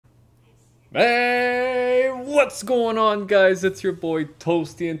Hey, what's going on, guys? It's your boy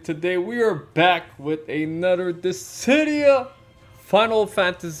Toasty, and today we are back with another Dissidia Final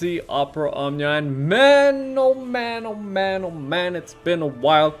Fantasy Opera Omnia. And man, oh man, oh man, oh man, it's been a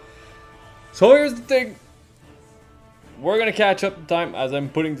while. So here's the thing. We're gonna catch up in time as I'm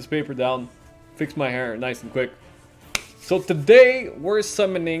putting this paper down, fix my hair nice and quick. So today we're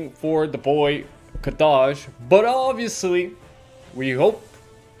summoning for the boy Kadaj, but obviously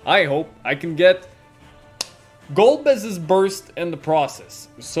I hope I can get Golbez's burst in the process.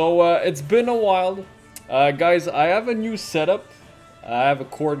 So it's been a while. Guys, I have a new setup. I have a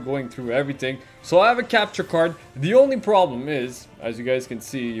cord going through everything. So I have a capture card. The only problem is, as you guys can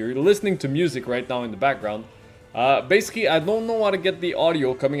see, you're listening to music right now in the background. Basically, I don't know how to get the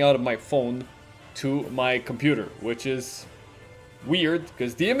audio coming out of my phone to my computer, which is weird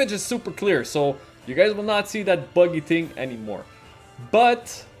because the image is super clear. So you guys will not see that buggy thing anymore.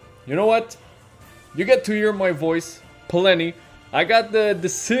 But you know what? You get to hear my voice plenty. I got the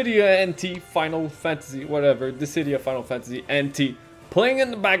Dissidia NT Final Fantasy, whatever, Dissidia Final Fantasy NT playing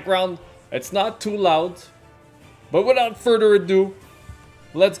in the background. It's not too loud. But without further ado,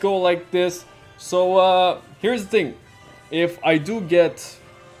 let's go like this. So here's the thing. If I do get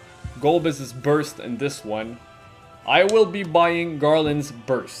Golbez's burst in this one, I will be buying Garland's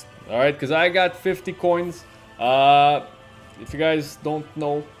burst. Alright, because I got 50 coins. If you guys don't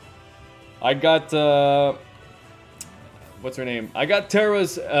know, I got, what's her name? I got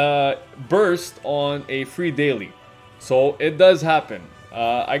Terra's burst on a free daily. So it does happen.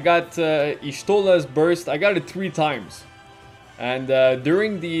 I got Ishtola's burst. I got it 3 times. And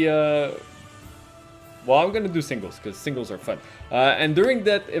during the, well, I'm going to do singles because singles are fun. And during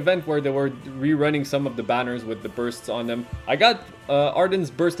that event where they were rerunning some of the banners with the bursts on them, I got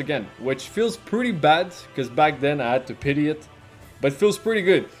Arden's burst again, which feels pretty bad because back then I had to pity it. But feels pretty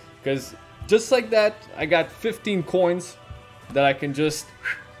good because just like that, I got 15 coins that I can just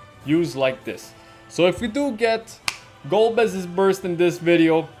use like this. So if we do get Golbez's burst in this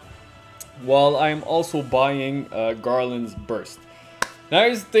video, well, I'm also buying Garland's burst. Now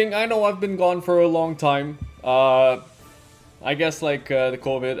here's the thing, I know I've been gone for a long time. I guess like the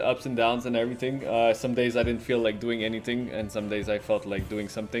COVID ups and downs and everything. Some days I didn't feel like doing anything and some days I felt like doing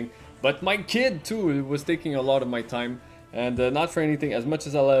something. But my kid too was taking a lot of my time. And not for anything, as much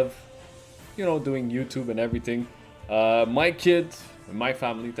as I love, you know, doing YouTube and everything. My kid, my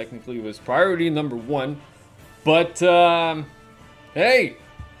family technically was priority number 1. But hey,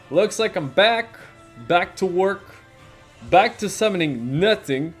 looks like I'm back to work. Back to summoning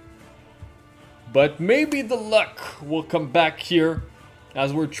nothing. But maybe the luck will come back here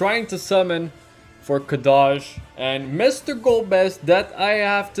as we're trying to summon for Kadaj. And Mr. Golbez, that I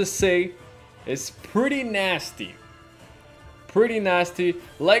have to say, is pretty nasty. Pretty nasty.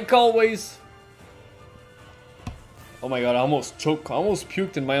 Like always. Oh my god, I almost choked. I almost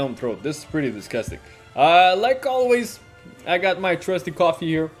puked in my own throat. This is pretty disgusting. Like always, I got my trusty coffee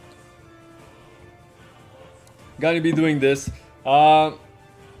here. Gonna be doing this. We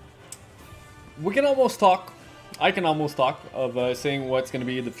can almost talk. I can almost talk of saying what's gonna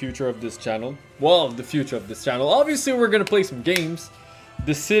be the future of this channel. Well, the future of this channel. Obviously, we're gonna play some games.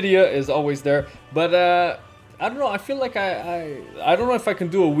 Dissidia is always there, but I don't know. I feel like I don't know if I can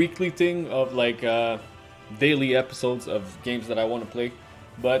do a weekly thing of like daily episodes of games that I want to play.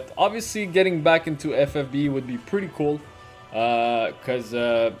 But obviously, getting back into FFB would be pretty cool because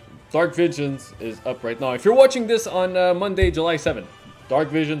Dark Visions is up right now. If you're watching this on Monday, July 7th, Dark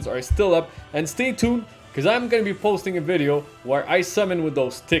Visions are still up. And stay tuned because I'm going to be posting a video where I summon with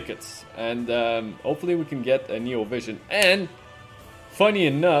those tickets. And hopefully we can get a Neo Vision. And funny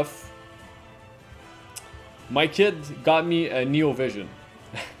enough, my kid got me a Neo Vision.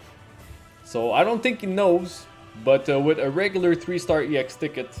 So I don't think he knows, but with a regular 3-star EX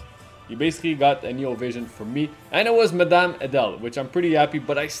ticket, he basically got a Neo Vision for me. And it was Madame Adele, which I'm pretty happy,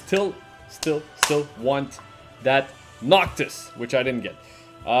 but I still want that Noctis, which I didn't get.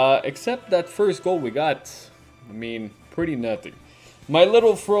 Except that first goal we got, I mean, pretty nothing. My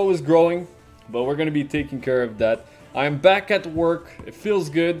little fro is growing, but we're going to be taking care of that. I'm back at work. It feels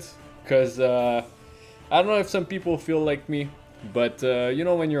good, because I don't know if some people feel like me, but you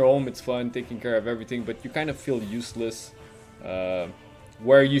know, when you're home, it's fun taking care of everything, but you kind of feel useless.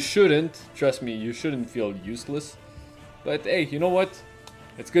 Where you shouldn't, trust me, you shouldn't feel useless. But hey, you know what?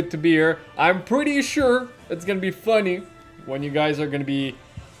 It's good to be here. I'm pretty sure it's gonna be funny when you guys are gonna be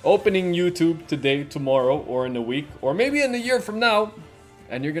opening YouTube today, tomorrow, or in a week, or maybe in a year from now,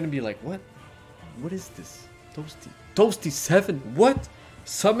 and you're gonna be like, what? What is this? Toasty 7? What?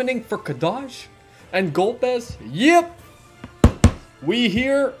 Summoning for Kadaj? And Golbez? Yep! We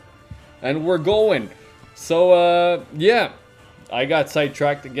here. and we're going. So, yeah, I got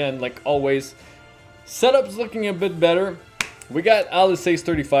sidetracked again, like always. Setup's looking a bit better. We got Alice Ace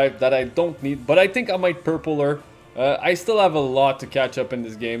 35 that I don't need, but I think I might purple her. I still have a lot to catch up in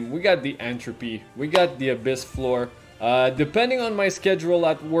this game. We got the Entropy, we got the Abyss Floor. Depending on my schedule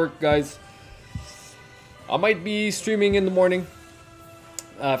at work, guys, I might be streaming in the morning.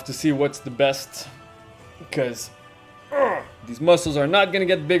 I have to see what's the best, because these muscles are not gonna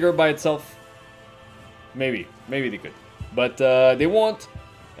get bigger by itself. Maybe they could, but they won't.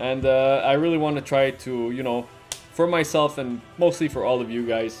 And I really want to try to, you know, for myself and mostly for all of you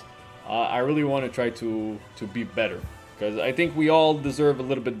guys, I really want to try to be better, because I think we all deserve a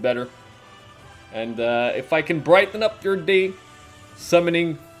little bit better. And if I can brighten up your day,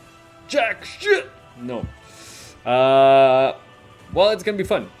 summoning jack shit, no. Well, it's gonna be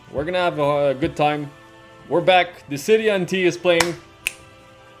fun. We're gonna have a good time. We're back. Dissidia and T is playing.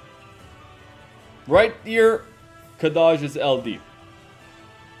 Right here, Kadaj is LD.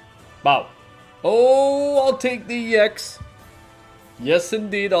 Wow. Oh, I'll take the EX. Yes,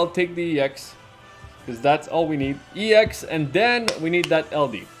 indeed, I'll take the EX. Because that's all we need. EX, and then we need that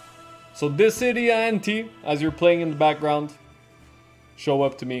LD. So Dissidia and T, as you're playing in the background, show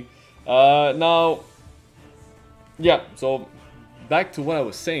up to me. Now, yeah, so back to what I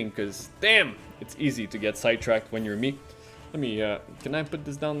was saying, because damn, it's easy to get sidetracked when you're me. Let me, can I put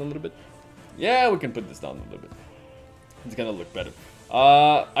this down a little bit? Yeah, we can put this down a little bit. It's gonna look better.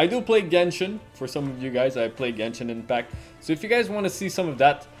 I do play Genshin. For some of you guys, I play Genshin Impact. So if you guys want to see some of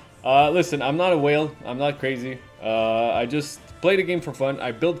that, listen, I'm not a whale. I'm not crazy. I just play the game for fun.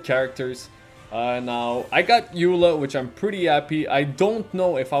 I build characters. Now, I got Eula, which I'm pretty happy. I don't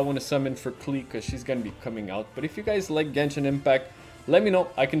know if I want to summon for Klee, because she's going to be coming out. But if you guys like Genshin Impact, let me know.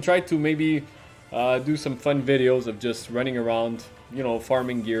 I can try to maybe do some fun videos of just running around, you know,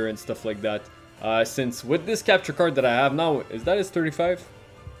 farming gear and stuff like that. Since with this capture card that I have now, is that his 35?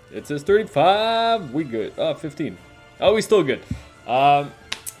 It says 35, we good. 15. Oh, we still good.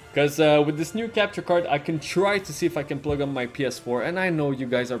 Because with this new capture card, I can try to see if I can plug on my PS4. And I know you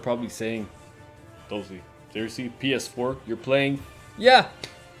guys are probably saying, Toasty, seriously, PS4, you're playing? Yeah,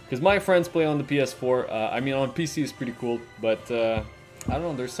 because my friends play on the PS4. I mean, on PC is pretty cool, but I don't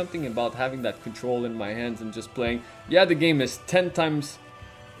know, there's something about having that control in my hands and just playing. Yeah, the game is 10 times,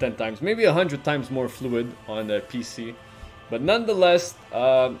 maybe 100 times more fluid on the PC. But nonetheless,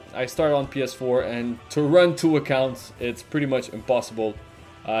 I started on PS4, and to run 2 accounts, it's pretty much impossible.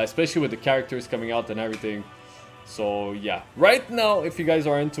 Especially with the characters coming out and everything. So yeah, right now, if you guys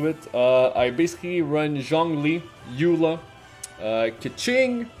are into it, I basically run Zhongli, Eula,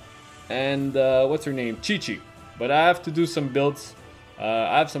 Keqing, and what's her name? Chi-Chi. But I have to do some builds.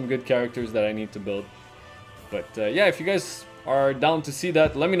 I have some good characters that I need to build. But yeah, if you guys are down to see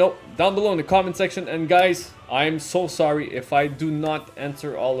that, let me know down below in the comment section. And guys, I'm so sorry if I do not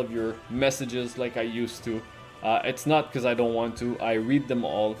answer all of your messages like I used to. It's not because I don't want to. I read them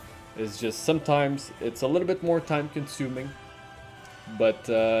all. It's just sometimes it's a little bit more time consuming. But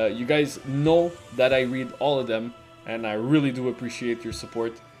you guys know that I read all of them, and I really do appreciate your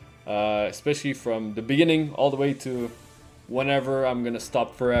support. Especially from the beginning all the way to whenever I'm gonna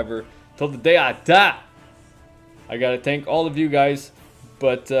stop forever, till the day I die. I gotta thank all of you guys,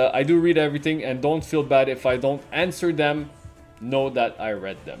 but I do read everything, and don't feel bad if I don't answer them. Know that I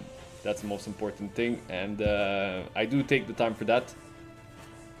read them. That's the most important thing, and I do take the time for that.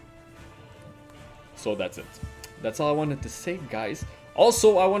 So that's it. That's all I wanted to say, guys.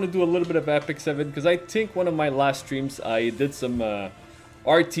 Also, I want to do a little bit of Epic 7, because I think one of my last streams I did some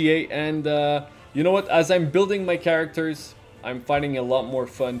RTA, and you know what? As I'm building my characters, I'm finding it a lot more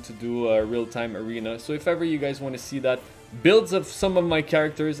fun to do a real-time arena. So if ever you guys want to see that, builds of some of my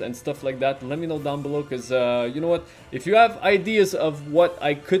characters and stuff like that, let me know down below, because you know what? If you have ideas of what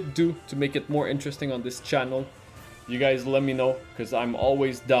I could do to make it more interesting on this channel, you guys let me know, because I'm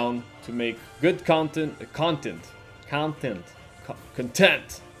always down to make good content,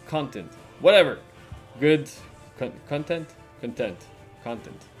 whatever. Good content.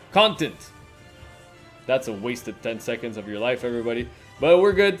 That's a wasted 10 seconds of your life, everybody. But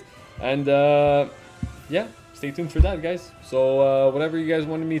we're good. And yeah, stay tuned for that, guys. So whatever you guys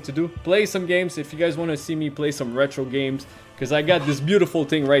wanted me to do, play some games. If you guys want to see me play some retro games, because I got this beautiful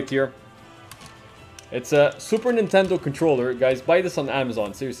thing right here. It's a Super Nintendo controller. Guys, buy this on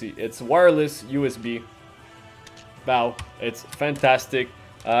Amazon. Seriously, it's wireless USB. Wow, it's fantastic.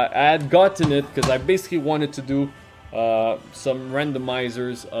 I had gotten it because I basically wanted to do some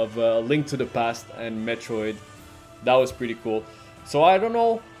randomizers of Link to the Past and Metroid. That was pretty cool. So I don't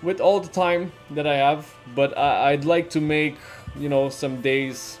know with all the time that I have, but I'd like to make, you know, some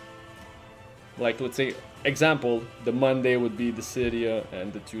days Like, let's say, example, the Monday would be Dissidia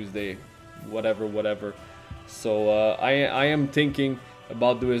and the Tuesday, whatever. So I am thinking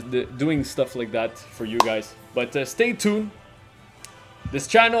about doing stuff like that for you guys. But stay tuned. This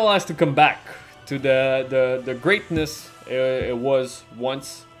channel has to come back to the greatness it was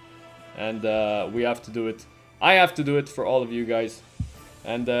once. And we have to do it. I have to do it for all of you guys.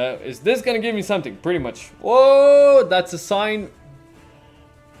 And is this gonna give me something? Pretty much. Whoa, that's a sign.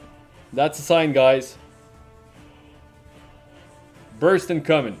 That's a sign, guys. Burst and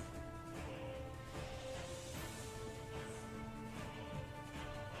coming.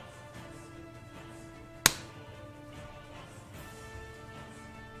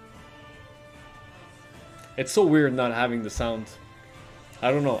 It's so weird not having the sound.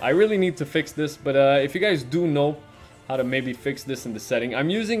 I don't know. I really need to fix this, but if you guys do know how to maybe fix this in the setting. I'm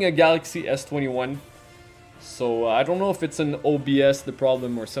using a Galaxy S21, so I don't know if it's an OBS the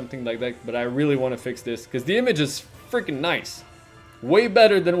problem or something like that, but I really want to fix this because the image is freaking nice. Way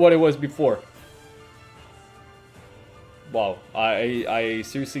better than what it was before. Wow, I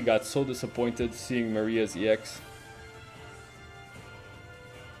seriously got so disappointed seeing Maria's EX.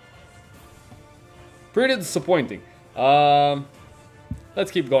 Pretty disappointing. Let's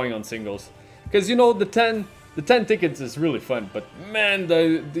keep going on singles. Because, you know, the 10 tickets is really fun. But, man,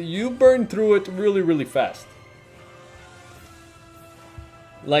 you burn through it really fast.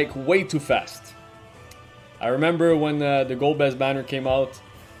 Like, way too fast. I remember when the Golbez banner came out.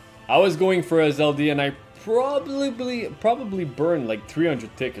 I was going for a ZLD and I probably burned like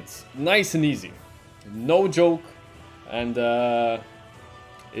 300 tickets. Nice and easy. No joke. And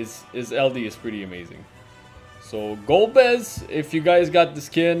his LD is pretty amazing. So Golbez, if you guys got the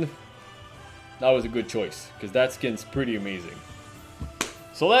skin, that was a good choice, because that skin's pretty amazing.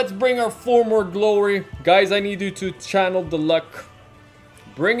 So let's bring our 4 more glory. Guys, I need you to channel the luck.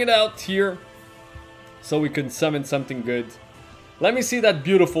 Bring it out here, so we can summon something good. Let me see that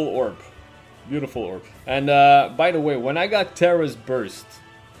beautiful orb. Beautiful orb. And by the way, when I got Terra's burst,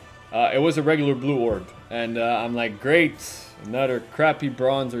 it was a regular blue orb. And I'm like, great, another crappy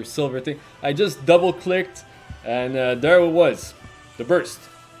bronze or silver thing. I just double clicked. And there it was, the burst.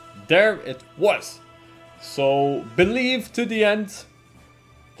 There it was. So believe to the end,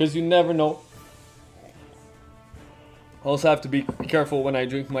 because you never know. Also have to be careful when I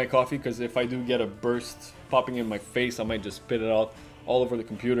drink my coffee, because if I do get a burst popping in my face, I might just spit it out all over the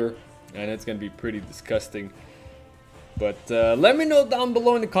computer, and it's gonna be pretty disgusting. But let me know down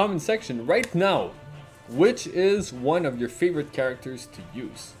below in the comment section right now, which is one of your favorite characters to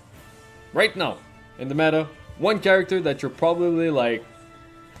use right now in the meta. One character that you're probably like,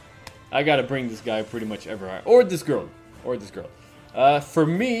 I gotta bring this guy pretty much everywhere. Or this girl. Or this girl. For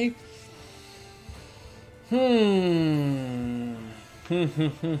me...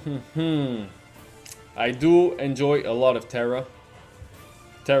 I do enjoy a lot of Terra.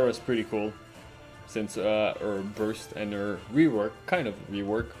 Terra is pretty cool. Since her burst and her rework, kind of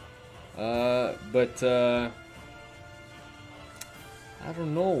rework. I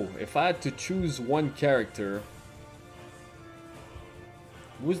don't know, if I had to choose one character,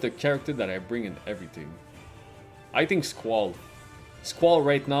 who's the character that I bring in everything? I think Squall. Squall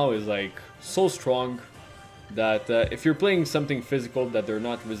right now is like so strong that if you're playing something physical that they're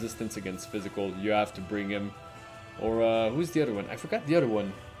not resistance against physical, you have to bring him. Or who's the other one? I forgot the other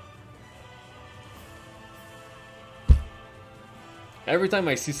one. Every time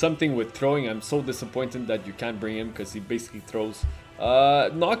I see something with throwing, I'm so disappointed that you can't bring him because he basically throws.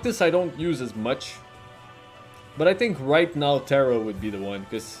 Noctis I don't use as much, but I think right now Terra would be the one,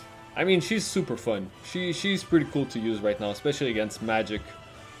 because I mean she's super fun. She's pretty cool to use right now, especially against magic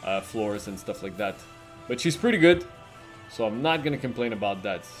floors and stuff like that. But she's pretty good, so I'm not gonna complain about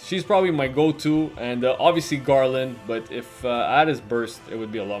that. She's probably my go-to, and obviously Garland. But if I had his burst, it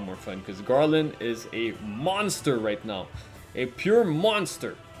would be a lot more fun, because Garland is a monster right now, a pure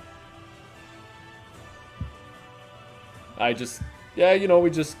monster. Yeah, you know, we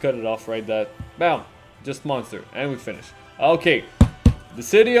just cut it off right there. Bam! Just monster. And we finish. Okay.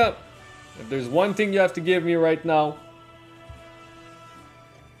 Dissidia, if there's one thing you have to give me right now,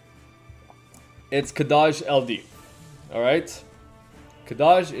 it's Kadaj LD. Alright?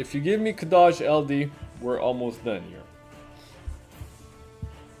 Kadaj, if you give me Kadaj LD, we're almost done here.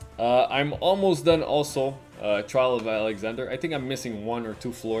 I'm almost done also. Trial of Alexander. I think I'm missing 1 or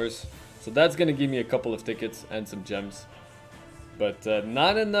 2 floors. So that's gonna give me a couple of tickets and some gems. But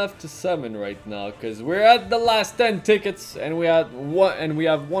not enough to summon right now, because we're at the last 10 tickets and we have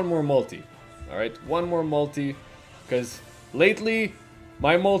one more multi. Alright, one more multi, because lately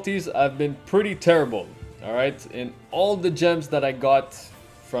my multis have been pretty terrible. Alright, in all the gems that I got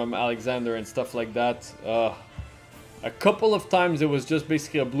from Alexander and stuff like that. A couple of times it was just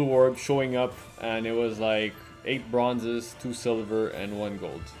basically a blue orb showing up, and it was like 8 bronzes, 2 silver, and 1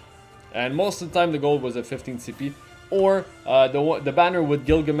 gold. And most of the time the gold was at 15 CP. Or the banner with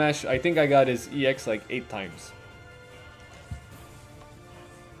Gilgamesh, I think I got his EX like 8 times.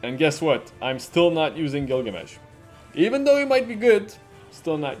 And guess what? I'm still not using Gilgamesh. Even though he might be good,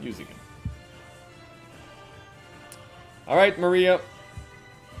 still not using him. Alright, Maria.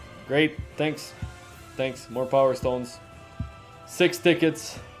 Great, thanks. Thanks, more power stones. 6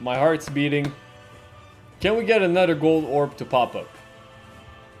 tickets, my heart's beating. Can we get another gold orb to pop up?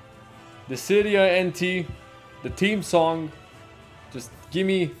 Dissidia NT, the team song. Just give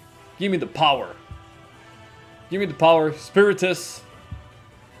me the power. Give me the power. Spiritus.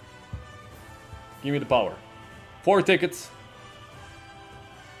 Give me the power. 4 tickets.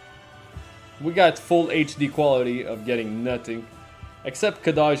 We got full HD quality of getting nothing. Except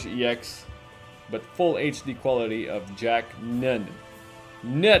Kadaj EX. But full HD quality of Jack, none.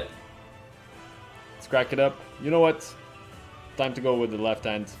 None. Let's crack it up. You know what? Time to go with the left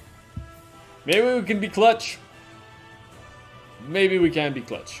hand. Maybe we can be clutch. Maybe we can be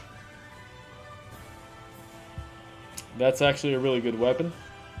clutch. That's actually a really good weapon.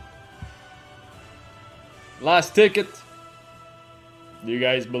 Last ticket. Do you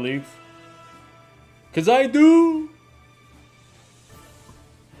guys believe? 'Cause I do.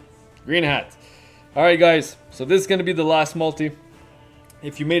 Green hat. Alright guys, so this is going to be the last multi.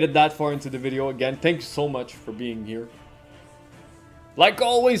 If you made it that far into the video, again, thank you so much for being here. Like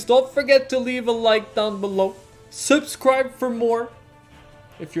always, don't forget to leave a like down below. Subscribe for more.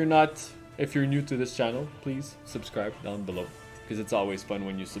 If you're new to this channel, please subscribe down below. Because it's always fun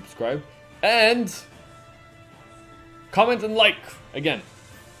when you subscribe. And comment and like, again.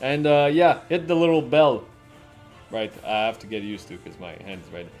 And yeah, hit the little bell. Right, I have to get used to because my hand's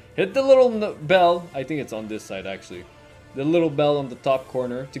right. Hit the little bell, I think it's on this side actually. The little bell on the top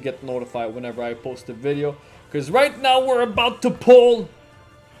corner to get notified whenever I post a video. Because right now we're about to pull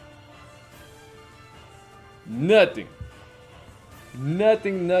nothing.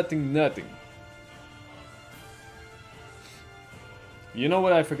 Nothing, nothing, nothing. You know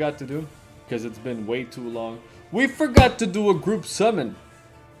what I forgot to do? Because it's been way too long. We forgot to do a group summon.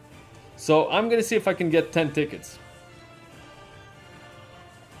 So I'm going to see if I can get 10 tickets.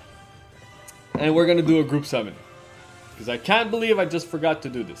 And we're going to do a group summon. Because I can't believe I just forgot to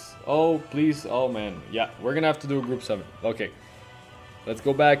do this. Oh, please. Oh, man. Yeah, we're going to have to do a group summon. Okay. Let's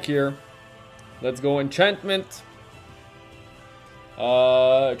go back here. Let's go enchantment.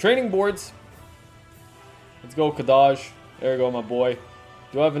 Training boards. Let's go Kadaj. There you go, my boy.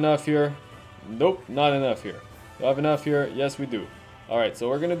 Do I have enough here? Nope, not enough here. Do I have enough here? Yes, we do. Alright, so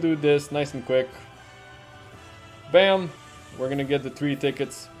we're going to do this nice and quick. Bam. We're going to get the 3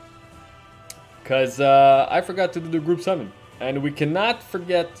 tickets. Because I forgot to do the group summon. And we cannot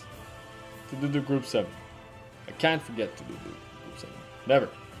forget to do the group summon. I can't forget to do the group summon. Never.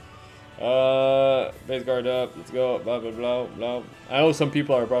 Base guard up. Let's go. Blah, blah, blah, blah. I know some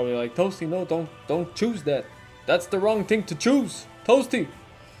people are probably like, Toasty, no, don't choose that. That's the wrong thing to choose. Toasty.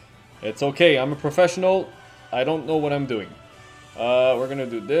 It's okay. I'm a professional. I don't know what I'm doing. We're gonna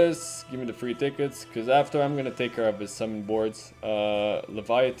do this. Give me the free tickets, because after I'm gonna take care of his summon boards.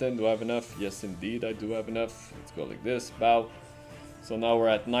 Leviathan, do I have enough? Yes, indeed, I do have enough. Let's go like this. Bow. So now we're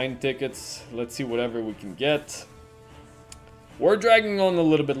at 9 tickets. Let's see whatever we can get. We're dragging on a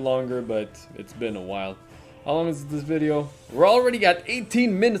little bit longer, but it's been a while. How long is this video? We're already at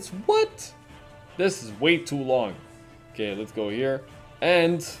 18 minutes. What? This is way too long. Okay, let's go here.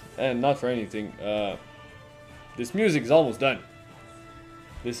 And not for anything. This music is almost done.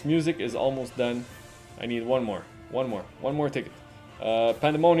 This music is almost done. I need one more ticket.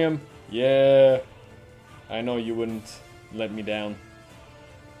 Pandemonium. Yeah. I know you wouldn't let me down.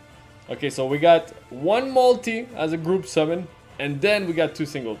 Okay, so we got 1 multi as a group summon. And then we got 2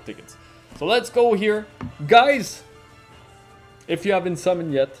 single tickets. So let's go here. Guys, if you haven't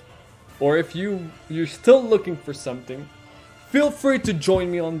summoned yet, or if you're still looking for something, feel free to join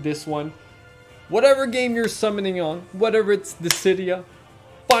me on this one. Whatever game you're summoning on, whether it's Dissidia,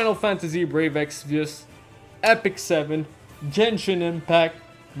 Final Fantasy Brave Exvius, Epic 7, Genshin Impact,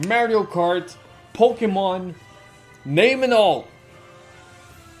 Mario Kart, Pokemon, name and all.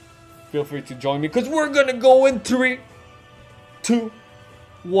 Feel free to join me, because we're gonna go in 3, 2,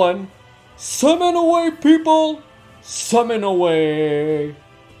 1. Summon away, people! Summon away!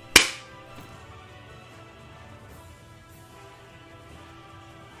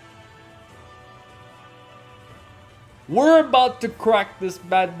 We're about to crack this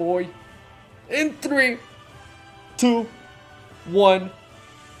bad boy in 3, 2, 1.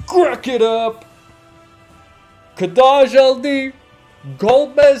 Crack it up. Kadaj LD.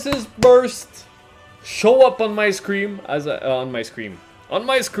 Golbez's burst. Show up on my screen as on my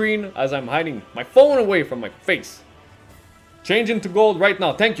screen as I'm hiding my phone away from my face. Change into gold right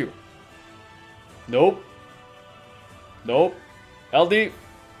now. Thank you. Nope. Nope. LD.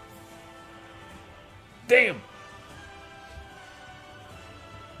 Damn.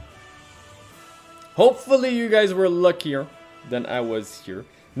 Hopefully you guys were luckier than I was here.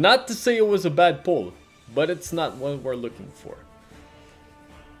 Not to say it was a bad pull, but it's not what we're looking for.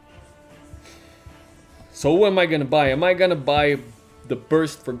 So who am I gonna buy? Am I gonna buy the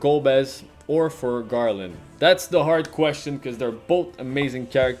burst for Golbez or for Garland? That's the hard question because they're both amazing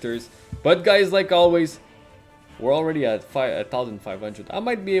characters. But guys, like always, we're already at 1,500. I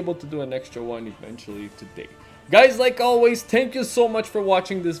might be able to do an extra one eventually today. Guys, like always, thank you so much for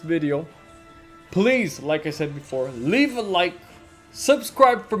watching this video. Please, like I said before, leave a like,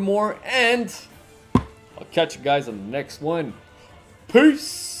 subscribe for more, and I'll catch you guys on the next one.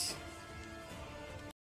 Peace!